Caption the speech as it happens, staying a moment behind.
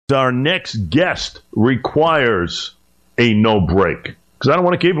our next guest requires a no break because I don't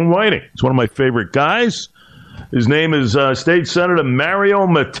want to keep him waiting. He's one of my favorite guys. His name is State Senator Mario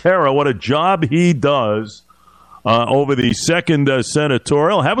Mattera. What a job he does over the second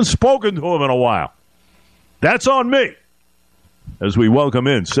senatorial. Haven't spoken to him in a while. That's on me. As we welcome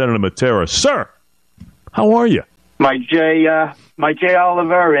in Senator Mattera. Sir, how are you? My J.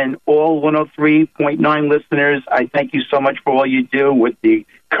 Oliver and all 103.9 listeners, I thank you so much for all you do with the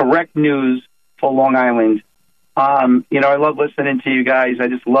correct news for Long Island. I love listening to you guys. I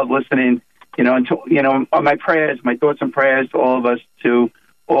just love listening, my prayers, my thoughts and prayers to all of us, to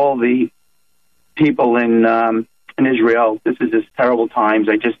all the people in Israel. This is just terrible times.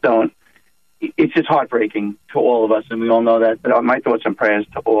 It's just heartbreaking to all of us, and we all know that. But my thoughts and prayers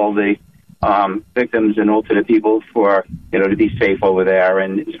to all the victims and all to the people for, to be safe over there,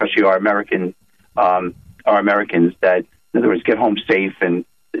 and especially our Americans that, in other words, get home safe, and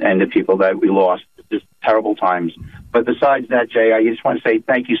the people that we lost. Just terrible times. But besides that, Jay, I just want to say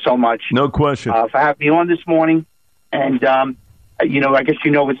thank you so much. No question. For having me on this morning. And, I guess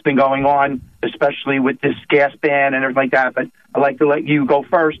what's been going on, especially with this gas ban and everything like that. But I'd like to let you go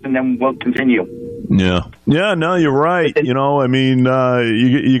first, and then we'll continue. Yeah. Yeah, no, you're right. You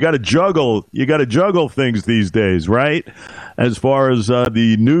got to juggle. You got to juggle things these days, right? As far as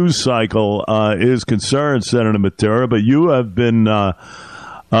the news cycle is concerned, Senator Mattera. But you have been,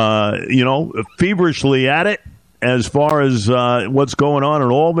 feverishly at it as far as what's going on in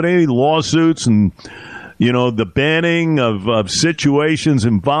Albany, lawsuits and the banning of situations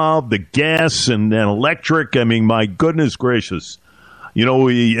involved, the gas and electric. I mean, my goodness gracious.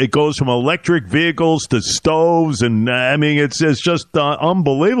 It goes from electric vehicles to stoves, and it's just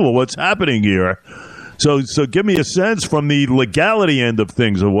unbelievable what's happening here. So give me a sense from the legality end of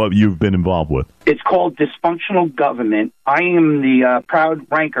things of what you've been involved with. It's called dysfunctional government. I am the proud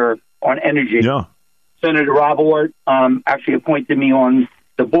ranker on energy. Yeah. Senator Rob Ort actually appointed me on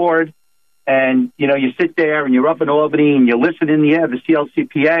the board. And, you sit there and you're up in Albany and you listen in the air, the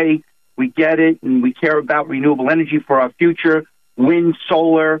CLCPA. We get it, and we care about renewable energy for our future. Wind,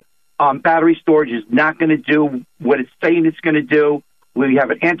 solar, battery storage is not going to do what it's saying it's going to do. We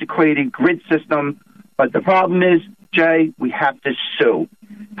have an antiquated grid system. But the problem is, Jay, we have to sue.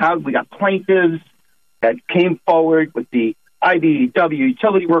 We got plaintiffs that came forward with the IBEW,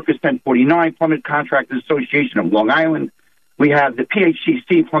 Utility Workers 1049, Plumbing Contractors Association of Long Island. We have the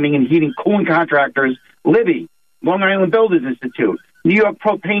PHCC, Plumbing and Heating Cooling Contractors, Libby, Long Island Builders Institute, New York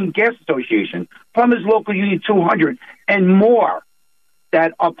Propane Gas Association, Plumbers Local Union 200, and more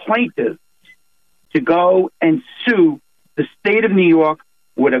that are plaintiffs to go and sue the state of New York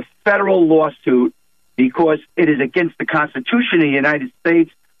with a federal lawsuit because it is against the Constitution of the United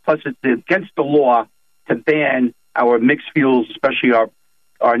States, plus it's against the law to ban our mixed fuels, especially our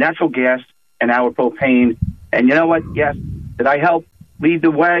natural gas and our propane. And you know what? Yes, did I help lead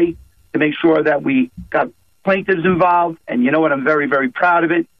the way to make sure that we got plaintiffs involved? And you know what? I'm very, very proud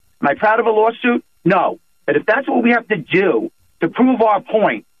of it. Am I proud of a lawsuit? No. But if that's what we have to do to prove our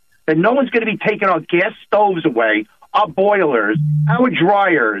point, that no one's going to be taking our gas stoves away, our boilers, our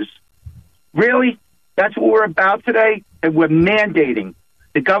dryers, really? That's what we're about today? And we're mandating.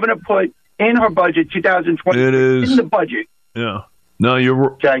 The governor put in her budget 2020 in the budget. Yeah. No,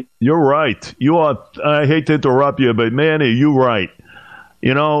 you're okay. You're right. You are. I hate to interrupt you, but man, you're right.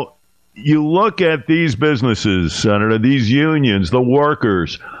 You look at these businesses, Senator, these unions, the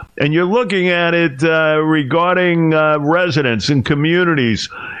workers, and you're looking at it regarding residents and communities.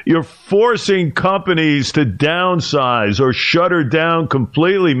 You're forcing companies to downsize or shutter down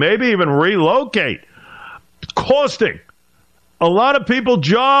completely, maybe even relocate, costing a lot of people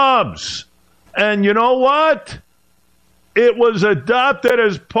jobs. And you know what? It was adopted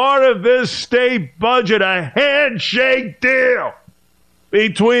as part of this state budget, a handshake deal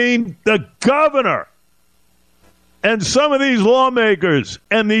between the governor and some of these lawmakers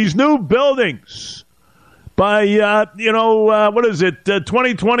and these new buildings by,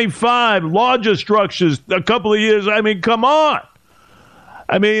 2025, larger structures, a couple of years. I mean, come on.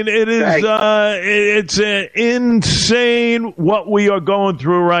 I mean, it is it's insane what we are going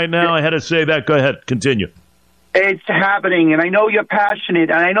through right now. I had to say that. Go ahead. Continue. It's happening, and I know you're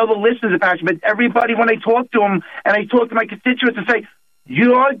passionate, and I know the listeners are passionate, but everybody, when I talk to them, and I talk to my constituents and say,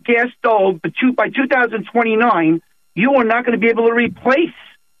 your gas stove, by 2029, you are not going to be able to replace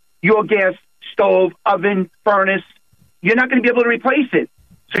your gas stove, oven, furnace. You're not going to be able to replace it.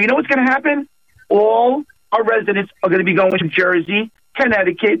 So you know what's going to happen? All our residents are going to be going to Jersey,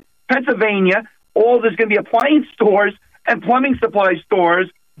 Connecticut, Pennsylvania. There's going to be appliance stores and plumbing supply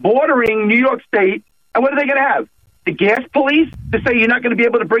stores bordering New York State. And what are they going to have? the gas police to say you're not going to be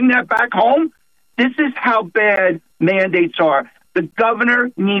able to bring that back home? This is how bad mandates are. The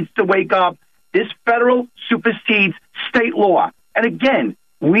governor needs to wake up. This federal supersedes state law. And again,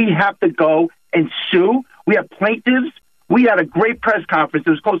 we have to go and sue. We have plaintiffs. We had a great press conference.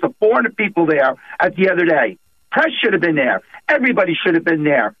 There was close to 400 people there at the other day. Press should have been there. Everybody should have been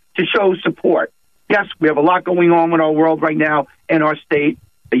there to show support. Yes, we have a lot going on in our world right now in our state.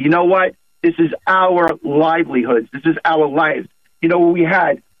 But you know what? This is our livelihoods. This is our lives. You know, we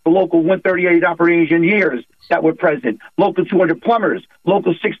had the local 138 operating engineers that were present, local 200 plumbers,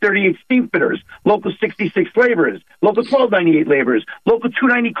 local 638 steamfitters, local 66 laborers, local 1298 laborers, local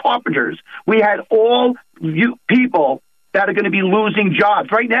 290 carpenters. We had all you people that are going to be losing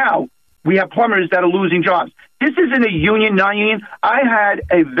jobs. Right now, we have plumbers that are losing jobs. This isn't a union, non-union. I had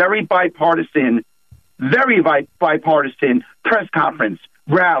a very bipartisan press conference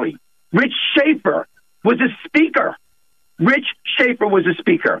rally. Rich Schaefer was a speaker.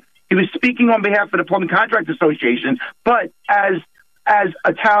 He was speaking on behalf of the Plumbing Contract Association, but as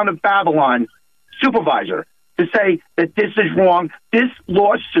a town of Babylon supervisor to say that this is wrong. This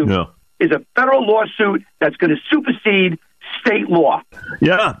lawsuit is a federal lawsuit that's going to supersede state law.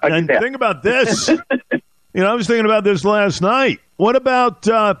 Yeah, and think about this. I was thinking about this last night. What about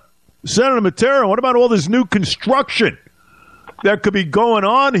Senator Mattera? What about all this new construction that could be going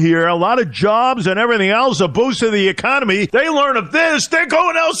on here? A lot of jobs and everything else, a boost to the economy. They learn of this, they're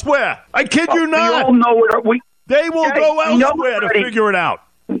going elsewhere. I kid you not. We all know they will go elsewhere to figure it out.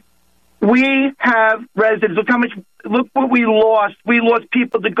 We have residents. Look what we lost. We lost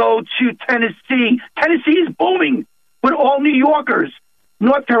people to go to Tennessee. Tennessee is booming with all New Yorkers.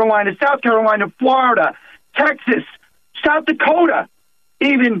 North Carolina, South Carolina, Florida, Texas, South Dakota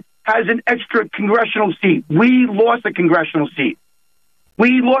even has an extra congressional seat. We lost a congressional seat.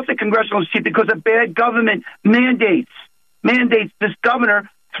 We lost a congressional seat because of bad government mandates. This governor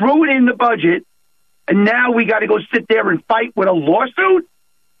threw it in the budget, and now we got to go sit there and fight with a lawsuit?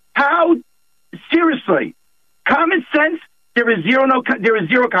 How? Seriously. Common sense? There is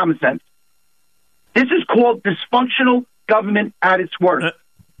zero common sense. This is called dysfunctional government at its worst.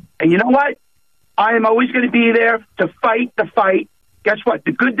 And you know what? I am always going to be there to fight the fight. Guess what?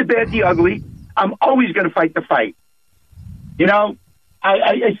 The good, the bad, the ugly. I'm always going to fight the fight.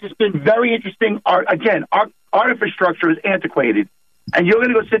 It's just been very interesting. Our infrastructure is antiquated. And you're going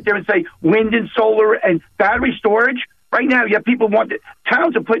to go sit there and say wind and solar and battery storage? Right now, you have people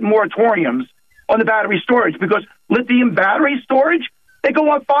towns are putting moratoriums on the battery storage because lithium battery storage, they go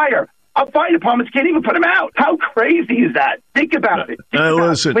on fire. Our fire departments can't even put them out. How crazy is that? Think about it.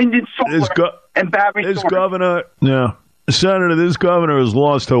 Listen, wind and solar and battery storage. Senator, this governor has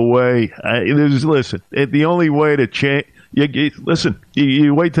lost her way. The only way to change.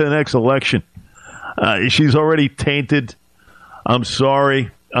 You wait till the next election. She's already tainted. I'm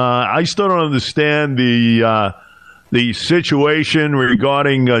sorry. I still don't understand the situation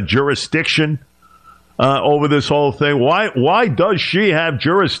regarding jurisdiction over this whole thing. Why does she have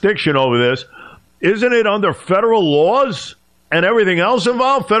jurisdiction over this? Isn't it under federal laws and everything else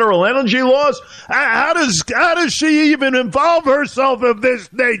involved? Federal energy laws? How does she even involve herself of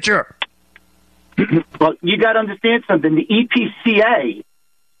this nature? Well, you got to understand something. The EPCA,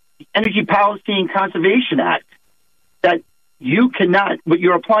 the Energy Policy and Conservation Act, that you cannot, with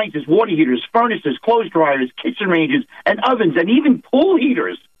your appliances, water heaters, furnaces, clothes dryers, kitchen ranges, and ovens, and even pool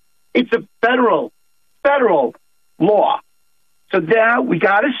heaters. It's a federal law. So now we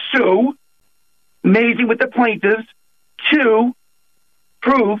got to sue, amazing with the plaintiffs, to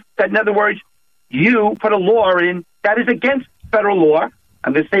prove that, in other words, you put a law in that is against federal law.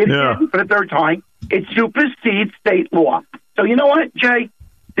 I'm going to say it again for the third time. It supersedes state law. So you know what, Jay?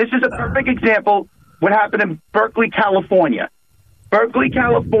 This is a perfect example what happened in Berkeley, California.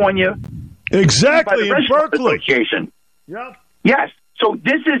 Exactly, in Berkeley. Association. Yep. Yes. So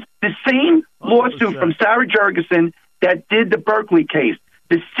this is the same lawsuit from Sarah Jurgensen that did the Berkeley case.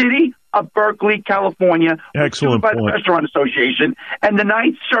 The city of Berkeley, California, was sued by the Restaurant Association, and the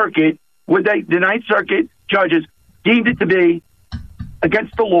Ninth Circuit, the Ninth Circuit judges deemed it to be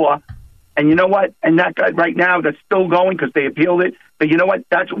against the law. And you know what? And that right now, that's still going because they appealed it. But you know what?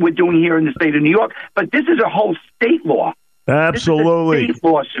 That's what we're doing here in the state of New York. But this is a whole state law. Absolutely. This is a state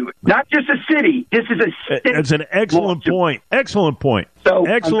lawsuit, not just a city. This is a state. That's an excellent point. Excellent point. So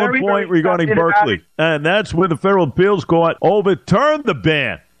excellent point regarding Berkeley. And that's where the Federal Appeals Court overturned the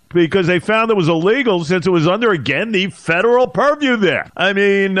ban because they found it was illegal since it was under, again, the federal purview there. I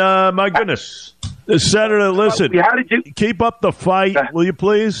mean, my goodness. Senator, listen, keep up the fight, will you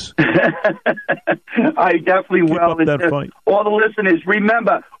please? I definitely will. Keep up that fight. All the listeners,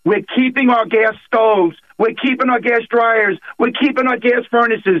 remember, we're keeping our gas stoves. We're keeping our gas dryers. We're keeping our gas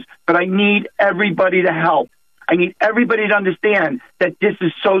furnaces. But I need everybody to help. I need everybody to understand that this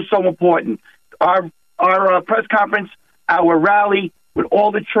is so, so important. Our press conference, our rally with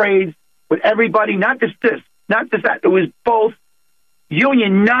all the trades, with everybody, not just that. It was both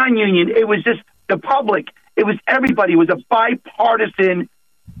union, non-union. It was just the public. It was everybody. It was a bipartisan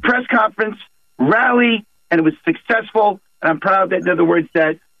press conference, rally, and it was successful. And I'm proud that, in other words,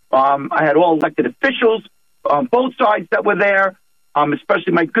 that I had all elected officials on both sides that were there,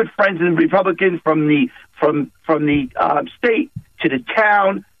 especially my good friends and Republicans from the state to the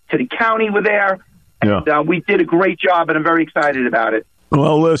town to the county were there. And we did a great job, and I'm very excited about it.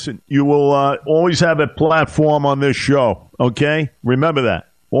 Well, listen, you will always have a platform on this show, okay? Remember that.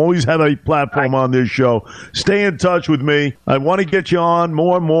 Always have a platform on this show. Stay in touch with me. I want to get you on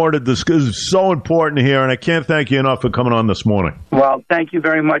more and more to discuss. It's so important here, and I can't thank you enough for coming on this morning. Well, thank you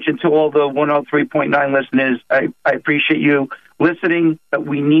very much. And to all the 103.9 listeners, I appreciate you listening, but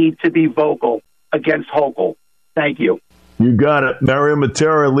we need to be vocal against Hochul. Thank you. You got it. Mario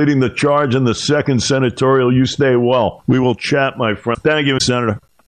Mattera leading the charge in the 2nd Senatorial. You stay well. We will chat, my friend. Thank you, Senator.